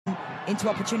into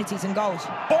opportunities and goals.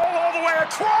 Ball all the way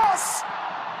across!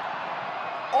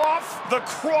 Off the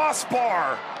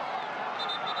crossbar.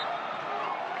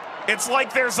 It's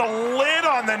like there's a lid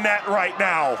on the net right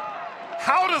now.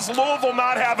 How does Louisville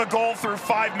not have a goal through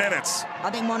 5 minutes?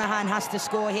 I think Monahan has to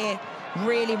score here.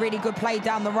 Really, really good play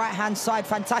down the right-hand side.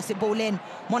 Fantastic ball in.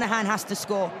 Monahan has to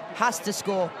score. Has to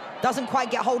score. Doesn't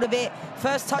quite get hold of it.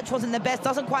 First touch wasn't the best.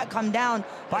 Doesn't quite come down.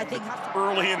 But I think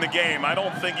early in the game, I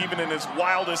don't think even in his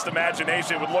wildest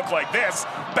imagination it would look like this.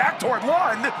 Back toward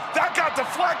Lund. That got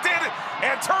deflected.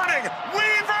 And turning.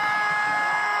 Weaver!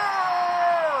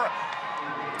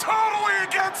 Totally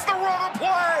against the run of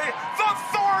play. The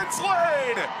Thorns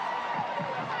laid.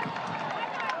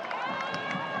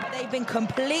 They've been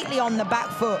completely on the back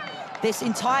foot this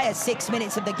entire 6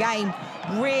 minutes of the game.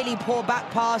 Really poor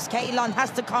back pass. Kgatlana has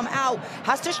to come out,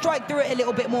 has to strike through it a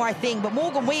little bit more, I think. But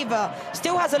Morgan Weaver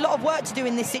still has a lot of work to do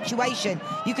in this situation.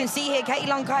 You can see here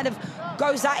Kgatlana kind of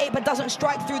goes at it but doesn't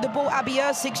strike through the ball. Abby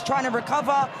Erceg's trying to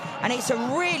recover, and it's a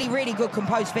really, really good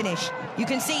composed finish. You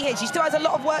can see here she still has a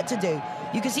lot of work to do.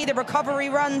 You can see the recovery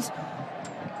runs.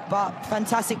 But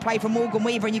fantastic play from Morgan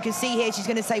Weaver, and you can see here she's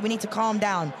going to say we need to calm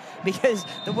down because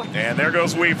the and there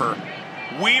goes Weaver.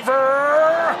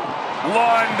 Weaver,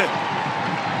 Lund,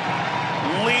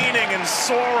 leaning and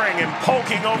soaring and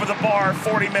poking over the bar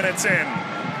 40 minutes in.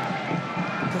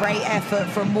 Great effort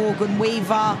from Morgan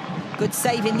Weaver. Good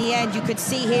save in the end. You could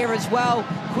see here as well,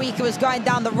 Quika was going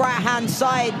down the right-hand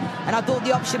side, and I thought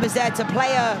the option was there to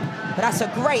play her, but that's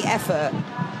a great effort.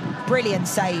 Brilliant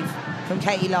save from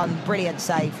Kgatlana, brilliant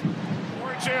save.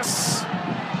 Borges!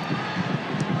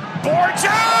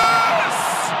 Borges!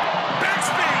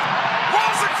 Bixby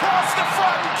rolls across the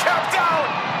front and kept out.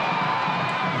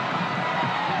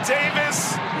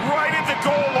 Davis right at the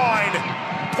goal line.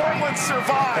 Portland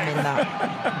survived.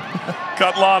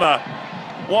 Kgatlana,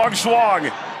 Wang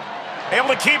Shuang, able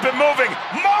to keep it moving.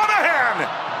 Monahan!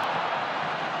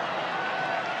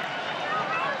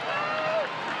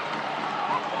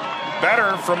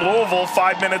 Better from Louisville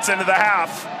 5 minutes into the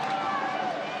half.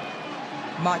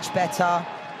 Much better.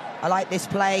 I like this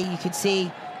play. You can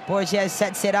see Borges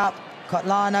sets it up.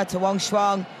 Kgatlana to Wang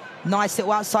Shuang. Nice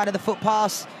little outside of the foot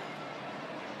pass.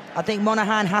 I think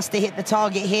Monahan has to hit the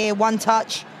target here. One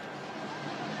touch.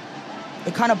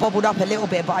 It kind of bobbled up a little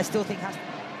bit, but I still think has to.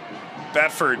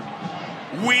 Bedford.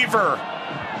 Weaver.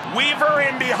 Weaver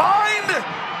in behind.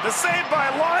 The save by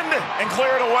Lund and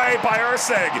cleared away by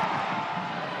Erceg.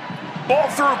 Ball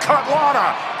through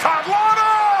Kgatlana.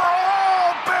 Kgatlana!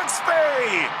 Oh,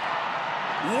 Bixby!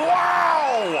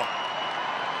 Wow!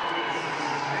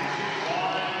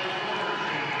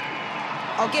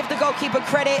 I'll give the goalkeeper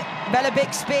credit. Bella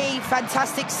Bixby,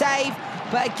 fantastic save.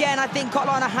 But again, I think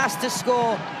Kgatlana has to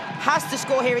score. Has to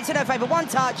score here. It's in her favour. One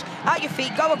touch, out your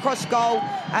feet, go across goal.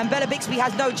 And Bella Bixby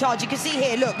has no charge. You can see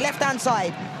here, look, left-hand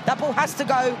side. That ball has to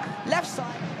go left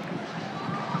side.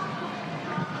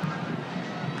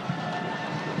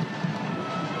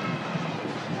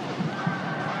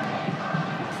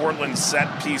 Portland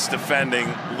set-piece defending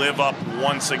live up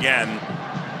once again.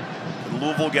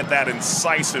 Louisville get that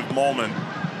incisive moment.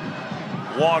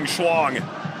 Wang Shuang.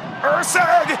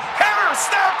 Erceg! Header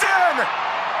snapped in!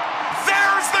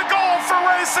 There's the goal for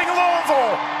Racing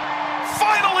Louisville!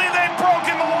 Finally, they've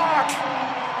broken the lock!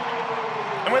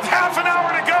 And with half an hour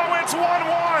to go, it's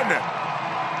 1-1.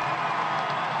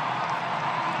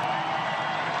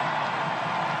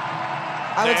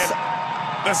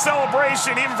 The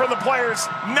celebration, even from the players,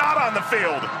 not on the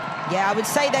field. Yeah, I would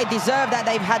say they deserve that.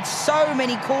 They've had so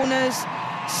many corners,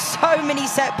 so many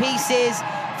set pieces.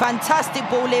 Fantastic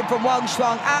ball in from Wang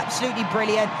Shuang, absolutely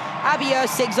brilliant. Abby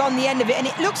Erceg's on the end of it, and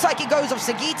it looks like it goes off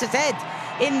Sagita's head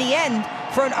in the end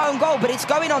for an own goal, but it's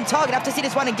going on target. I have to see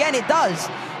this one again, it does.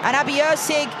 And Abby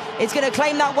Erceg is going to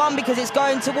claim that one because it's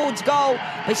going towards goal,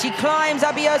 but she climbs,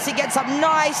 Abby Erceg gets up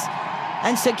nice,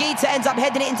 and Sagita ends up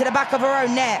heading it into the back of her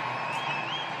own net.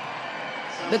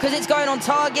 Because it's going on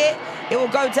target, it will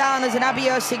go down as an Abby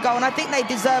Erceg goal, and I think they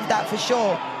deserve that for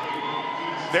sure.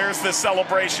 There's the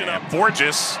celebration of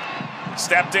Borges.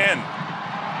 Stepped in.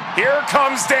 Here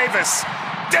comes Davis.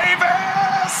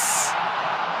 Davis!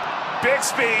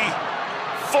 Bixby,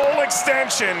 full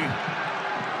extension.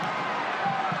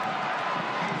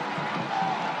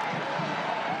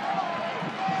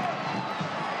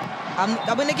 I'm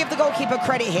going to give the goalkeeper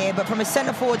credit here, but from a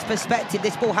centre-forward's perspective,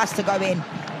 this ball has to go in.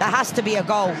 That has to be a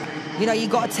goal. You know,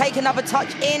 you've got to take another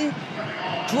touch in,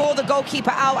 draw the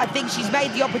goalkeeper out. I think she's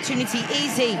made the opportunity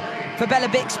easy for Bella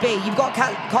Bixby. You've got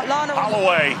Kgatlana.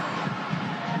 Holloway.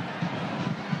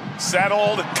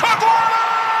 Settled. Kgatlana!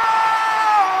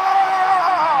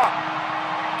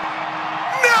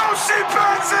 Now she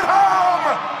bangs it home!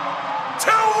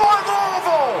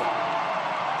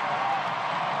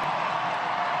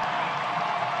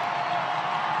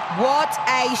 What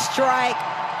a strike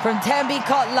from Thembi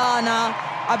Kgatlana.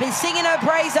 I've been singing her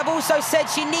praise. I've also said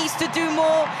she needs to do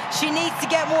more. She needs to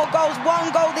get more goals.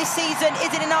 1 goal this season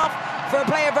isn't enough for a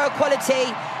player of her quality.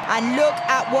 And look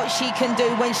at what she can do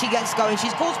when she gets going.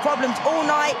 She's caused problems all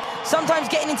night, sometimes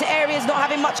getting into areas, not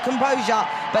having much composure.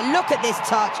 But look at this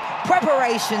touch,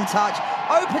 preparation touch,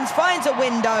 opens, finds a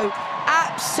window.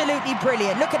 Absolutely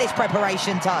brilliant. Look at this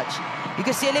preparation touch. You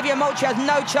can see Olivia Moultrie has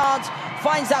no chance,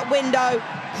 finds that window.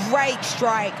 Great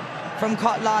strike from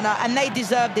Kgatlana, and they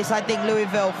deserve this, I think,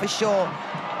 Louisville, for sure.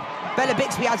 Bella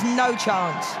Bixby has no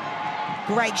chance.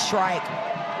 Great strike.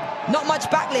 Not much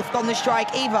backlift on the strike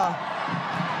either.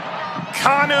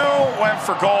 Kanu went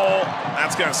for goal.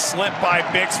 That's going to slip by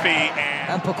Bixby.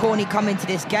 And Pokorny come into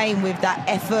this game with that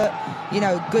effort, you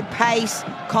know, good pace.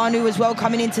 Kanu as well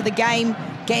coming into the game,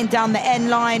 getting down the end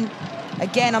line.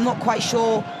 Again, I'm not quite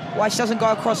sure why she doesn't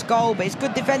go across goal, but it's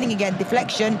good defending again,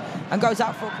 deflection, and goes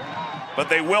out for a... But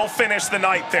they will finish the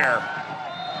night there.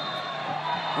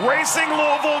 Racing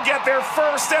Louisville get their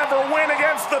first ever win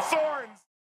against the Thorns.